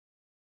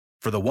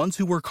For the ones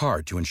who work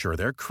hard to ensure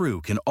their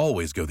crew can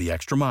always go the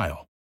extra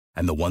mile,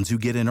 and the ones who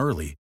get in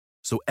early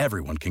so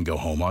everyone can go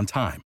home on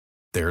time,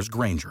 there's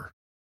Grainger,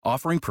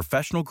 offering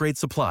professional-grade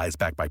supplies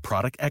backed by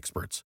product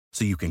experts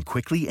so you can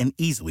quickly and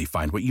easily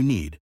find what you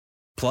need.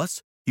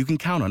 Plus, you can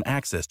count on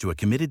access to a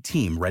committed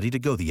team ready to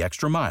go the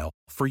extra mile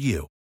for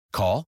you.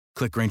 Call,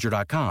 click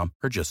Grainger.com,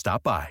 or just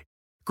stop by.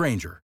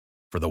 Grainger,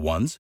 for the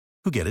ones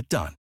who get it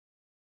done.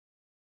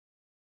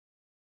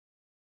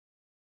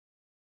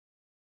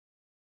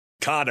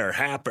 Connor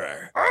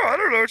Happer. Oh, I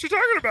don't know what you're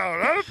talking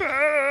about.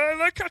 I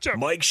like ketchup.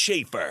 Mike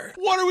Schaefer.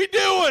 What are we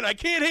doing? I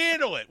can't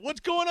handle it.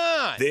 What's going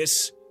on?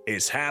 This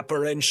is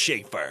Happer and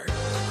Schaefer.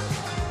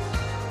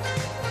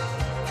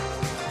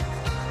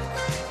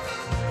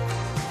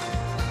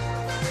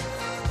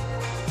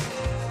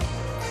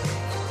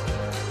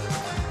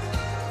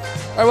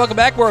 All right, welcome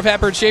back. More of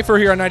Happer and Schaefer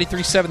here on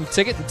 93.7 The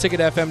Ticket and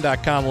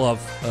ticketfm.com.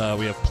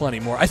 We have plenty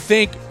more. I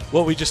think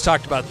what we just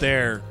talked about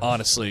there,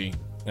 honestly,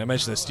 I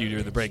mentioned this to you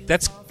during the break,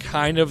 that's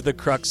kind of the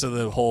crux of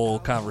the whole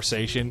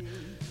conversation,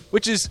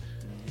 which is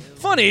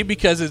funny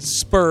because it's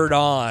spurred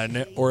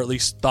on, or at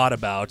least thought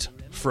about,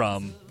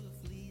 from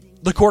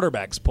the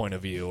quarterback's point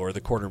of view or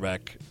the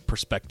quarterback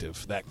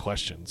perspective, that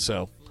question.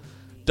 So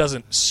it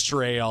doesn't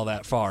stray all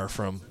that far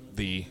from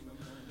the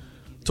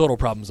total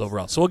problems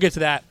overall. So we'll get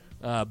to that.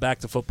 Back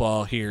to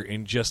football here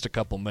in just a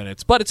couple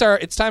minutes. But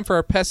it's time for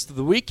our Pest of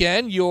the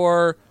Weekend.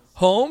 Your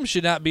home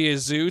should not be a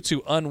zoo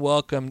to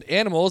unwelcomed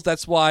animals.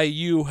 That's why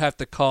you have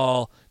to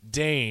call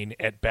Dane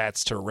at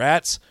Bats to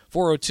Rats,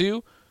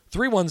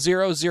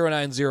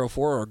 402-310-0904,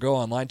 or go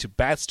online to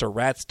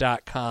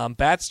batstorats.com.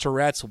 Bats to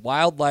Rats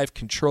Wildlife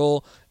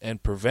Control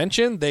and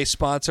Prevention. They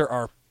sponsor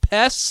our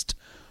Pest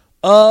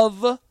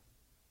of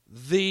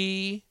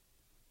the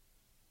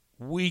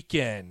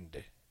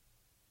Weekend.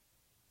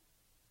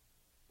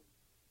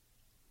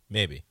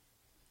 Maybe.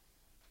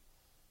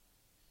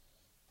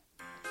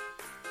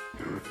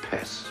 You're a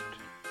pest.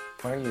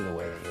 Why are you the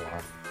way that you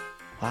are?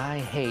 I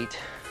hate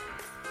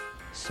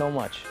so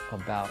much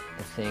about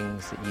the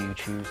things that you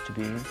choose to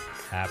be.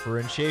 Happer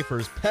and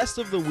Schaefer's Pest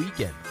of the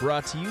Weekend,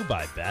 brought to you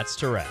by Bats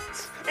to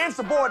Rats.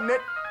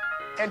 Insubordinate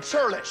and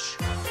churlish.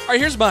 All right,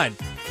 here's mine.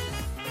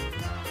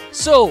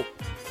 So,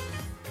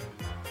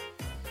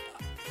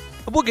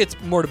 we'll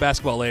get more to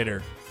basketball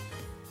later.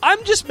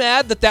 I'm just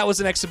mad that was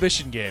an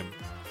exhibition game.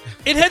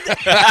 It had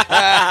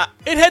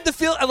to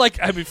feel like,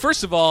 I mean,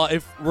 first of all,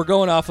 if we're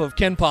going off of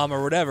Ken Palm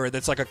or whatever,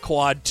 that's like a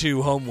quad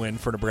 2 home win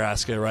for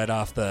Nebraska right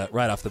off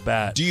the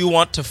bat. Do you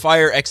want to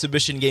fire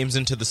exhibition games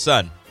into the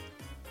sun?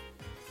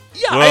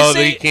 Yeah, well,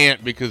 they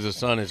can't because the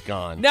sun is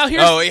gone. Now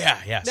here's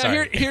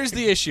here's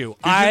the issue.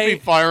 You should be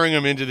firing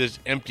them into this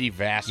empty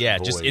vast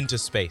void. Just into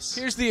space.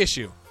 Here's the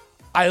issue.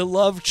 I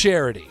love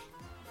charity.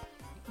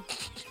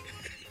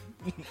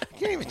 I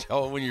can't even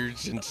tell when you're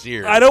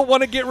sincere. I don't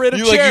want to get rid of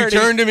charity.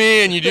 You turn to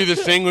me and you do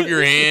this thing with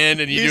your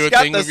hand and you do a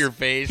thing with your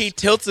face. He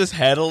tilts his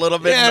head a little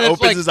bit and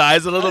opens his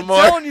eyes a little more.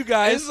 I'm telling you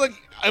guys. It's like,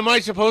 am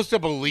I supposed to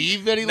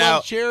believe that he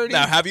loves charity?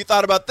 Now, have you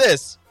thought about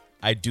this?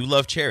 I do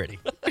love charity.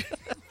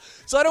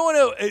 So I don't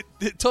want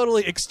to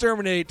totally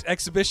exterminate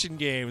exhibition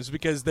games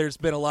because there's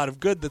been a lot of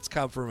good that's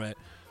come from it.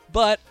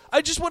 But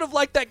I just would have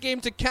liked that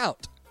game to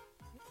count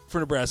for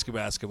Nebraska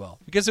basketball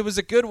because it was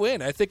a good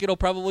win. I think it'll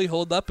probably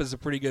hold up as a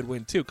pretty good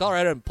win too.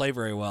 Colorado didn't play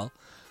very well,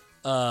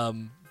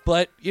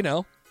 but you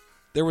know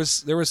there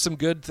was some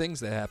good things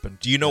that happened.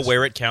 Do you know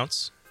where it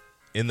counts?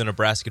 In the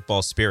Nebraska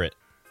ball spirit.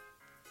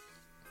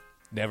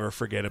 Never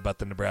forget about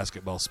the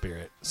Nebraska ball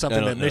spirit.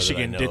 Something that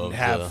Michigan didn't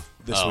have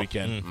this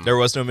weekend. There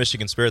was no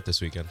Michigan spirit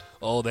this weekend.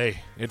 Oh,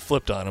 it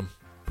flipped on them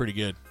pretty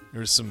good. There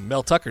was some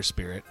Mel Tucker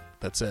spirit.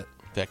 That's it.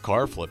 That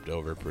car flipped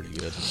over pretty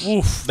good.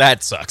 Oof,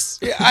 that sucks.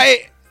 Yeah,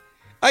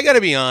 I got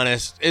to be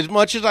honest, as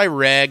much as I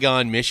rag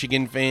on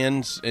Michigan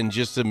fans and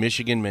just the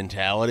Michigan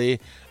mentality,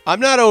 I'm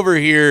not over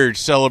here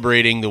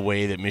celebrating the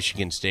way that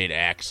Michigan State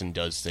acts and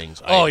does things.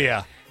 Oh,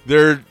 yeah.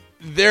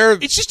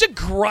 It's just a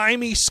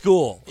grimy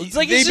school. It's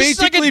like they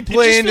basically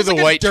play into the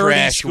white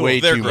trash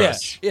way too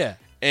much. Yeah.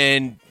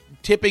 And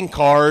tipping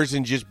cars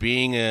and just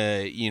being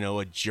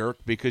a jerk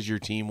because your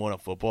team won a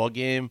football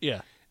game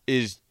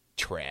is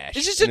trash.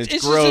 It's just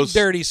it's gross, just a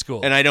dirty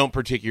school. And I don't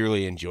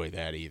particularly enjoy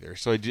that either.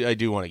 So I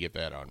do want to get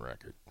that on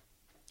record.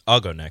 I'll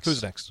go next.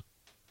 Who's next?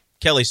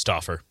 Kelly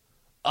Stauffer.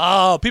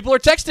 Oh, people are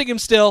texting him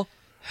still.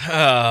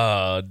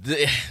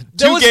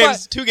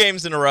 Two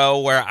games in a row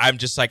where I'm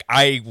just like,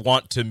 I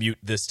want to mute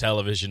this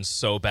television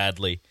so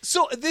badly.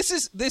 So this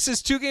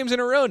is 2 games in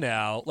a row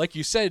now, like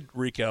you said,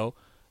 Rico,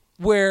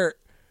 where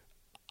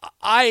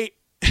I'm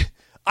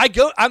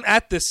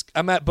at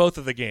both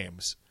of the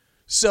games.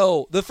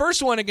 So the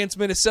first one against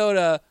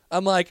Minnesota,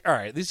 I'm like, all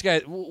right, these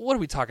guys, what are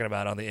we talking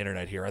about on the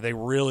internet here? Are they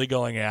really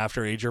going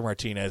after Adrian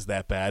Martinez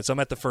that bad? So I'm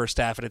at the first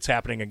half, and it's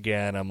happening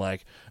again. I'm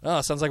like,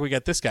 oh, sounds like we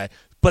got this guy.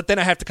 But then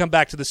I have to come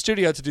back to the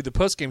studio to do the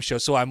postgame show,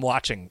 so I'm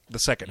watching the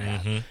second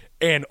half.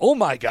 And, oh,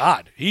 my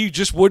God, he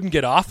just wouldn't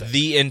get off it.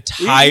 The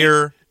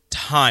entire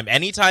time.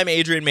 Anytime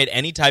Adrian made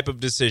any type of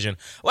decision,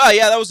 well,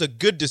 yeah, that was a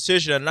good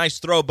decision, a nice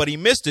throw, but he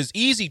missed his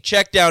easy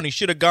check down he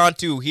should have gone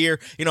to here.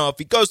 If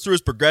he goes through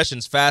his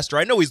progressions faster,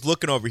 I know he's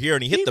looking over here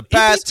and he hit the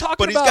pass,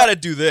 but he's got to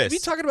do this.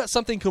 He's talking about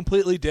something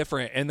completely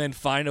different and then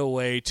find a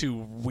way to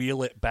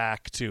wheel it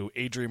back to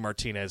Adrian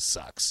Martinez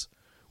sucks,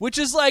 which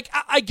is like,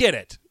 I get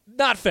it.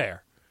 Not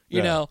fair.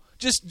 You know,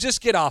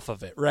 just get off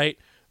of it, right?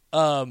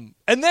 And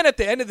then at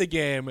the end of the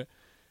game,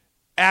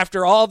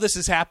 after all this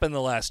has happened the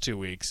last 2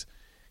 weeks,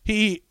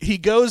 he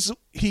goes,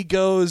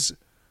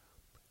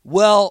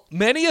 well,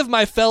 many of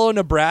my fellow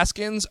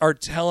Nebraskans are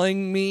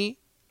telling me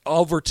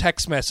over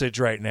text message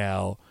right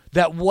now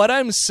that what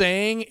I'm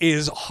saying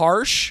is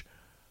harsh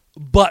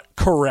but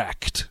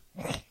correct.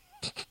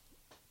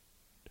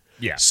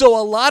 Yeah. So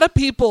a lot of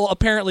people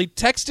apparently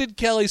texted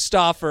Kelly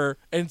Stauffer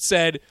and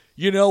said,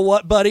 you know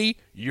what, buddy?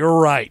 You're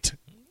right.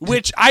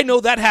 Which I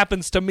know that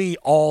happens to me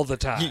all the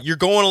time. You're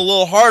going a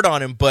little hard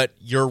on him, but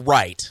you're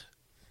right.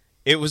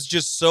 It was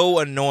just so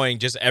annoying.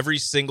 Just every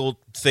single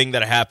thing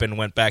that happened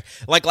went back.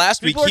 Like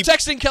last week, people are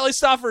texting Kelly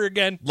Stauffer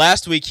again.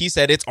 Last week, he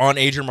said it's on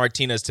Adrian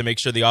Martinez to make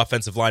sure the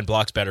offensive line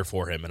blocks better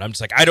for him. And I'm just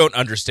like, I don't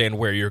understand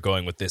where you're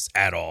going with this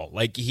at all.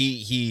 Like,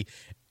 he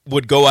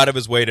would go out of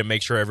his way to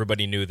make sure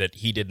everybody knew that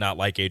he did not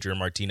like Adrian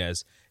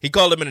Martinez. He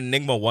called him an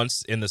enigma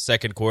once in the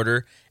second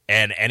quarter,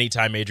 and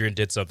anytime Adrian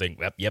did something,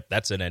 yep,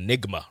 that's an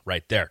enigma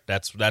right there.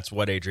 That's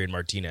what Adrian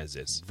Martinez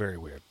is. Very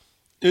weird.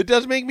 It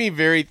does make me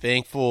very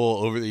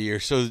thankful over the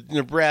years. So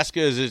Nebraska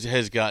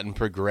has gotten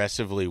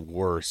progressively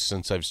worse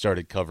since I've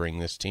started covering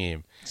this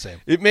team.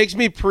 Same. It makes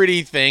me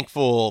pretty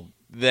thankful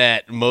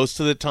that most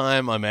of the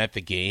time I'm at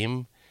the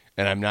game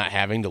and I'm not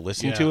having to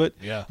listen to it.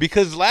 Yeah.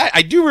 Because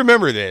I do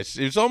remember this.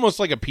 It was almost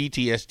like a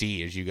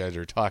PTSD as you guys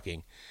are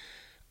talking.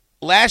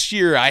 Last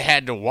year I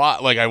had to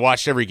watch, I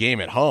watched every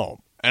game at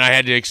home, and I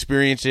had to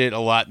experience it a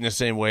lot in the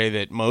same way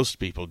that most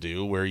people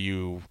do, where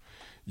you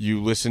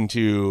listen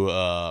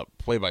to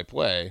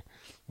play-by-play,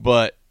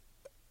 but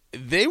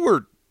they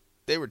were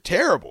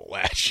terrible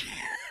last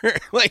year.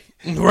 Right.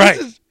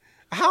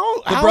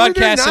 How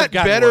broadcasts are have there not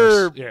gotten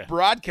better worse. Yeah.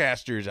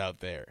 broadcasters out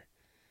there?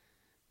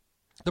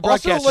 The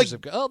Also,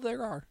 broadcasters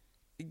there are.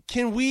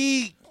 Can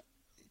we...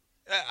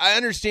 I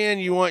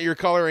understand you want your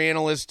color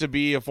analyst to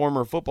be a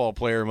former football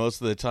player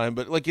most of the time,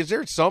 but is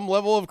there some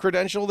level of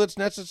credential that's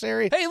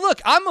necessary? Hey, look,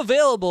 I'm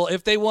available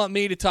if they want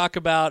me to talk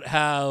about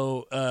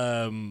how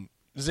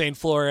Zane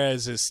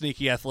Flores is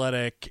sneaky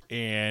athletic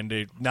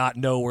and not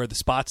know where the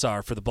spots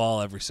are for the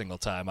ball every single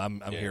time.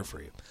 I'm here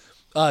for you.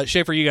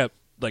 Schaefer, you got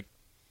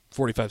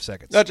 45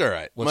 seconds. That's all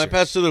right. What's My yours?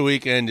 pest of the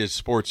weekend is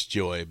sports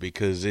joy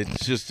because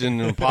it's just an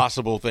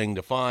impossible thing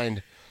to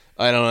find.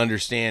 I don't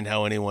understand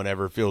how anyone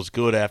ever feels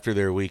good after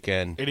their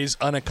weekend. It is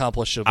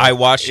unaccomplishable. I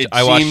watched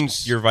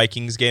your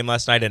Vikings game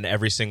last night, and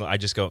I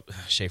just go,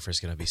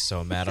 Schaefer's going to be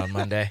so mad on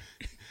Monday.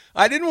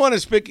 I didn't want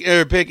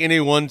to pick any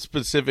one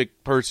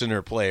specific person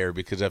or player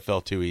because that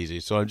felt too easy,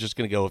 so I'm just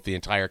going to go with the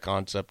entire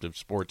concept of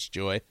sports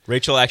joy.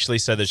 Rachel actually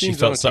said that she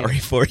felt sorry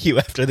for you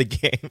after the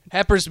game.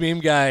 Happer's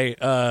meme guy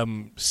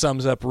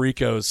sums up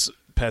Rico's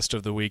pest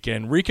of the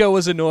weekend. Rico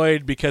was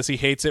annoyed because he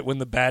hates it when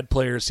the bad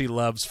players he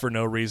loves for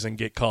no reason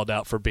get called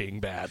out for being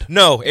bad.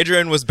 No,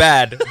 Adrian was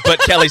bad, but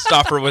Kelly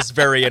Stauffer was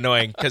very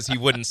annoying because he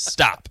wouldn't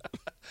stop.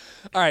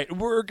 All right,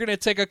 we're going to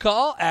take a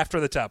call after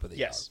the top of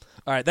the hour.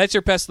 All right, that's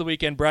your Pest of the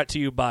Weekend brought to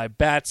you by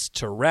Bats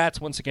to Rats.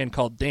 Once again,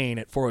 call Dane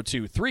at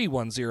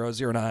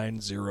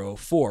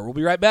 402-310-0904. We'll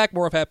be right back.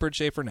 More of Happer and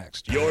Schaefer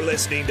next. You're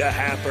listening to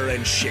Happer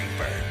and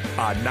Schaefer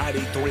on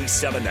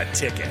 93.7 The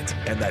Ticket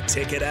and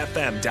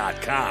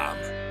theticketfm.com.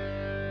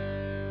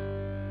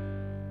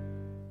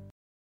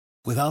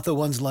 Without the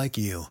ones like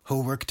you,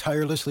 who work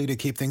tirelessly to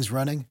keep things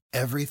running,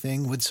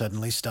 everything would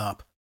suddenly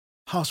stop.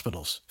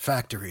 Hospitals,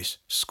 factories,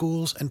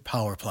 schools, and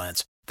power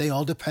plants, they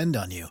all depend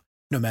on you.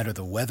 No matter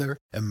the weather,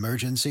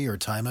 emergency, or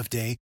time of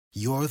day,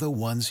 you're the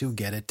ones who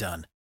get it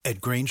done. At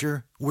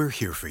Grainger, we're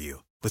here for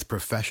you with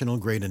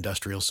professional-grade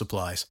industrial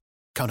supplies.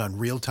 Count on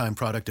real-time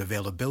product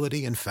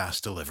availability and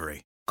fast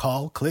delivery.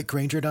 Call, click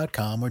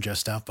Grainger.com, or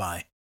just stop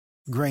by.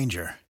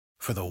 Grainger,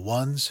 for the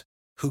ones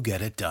who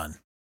get it done.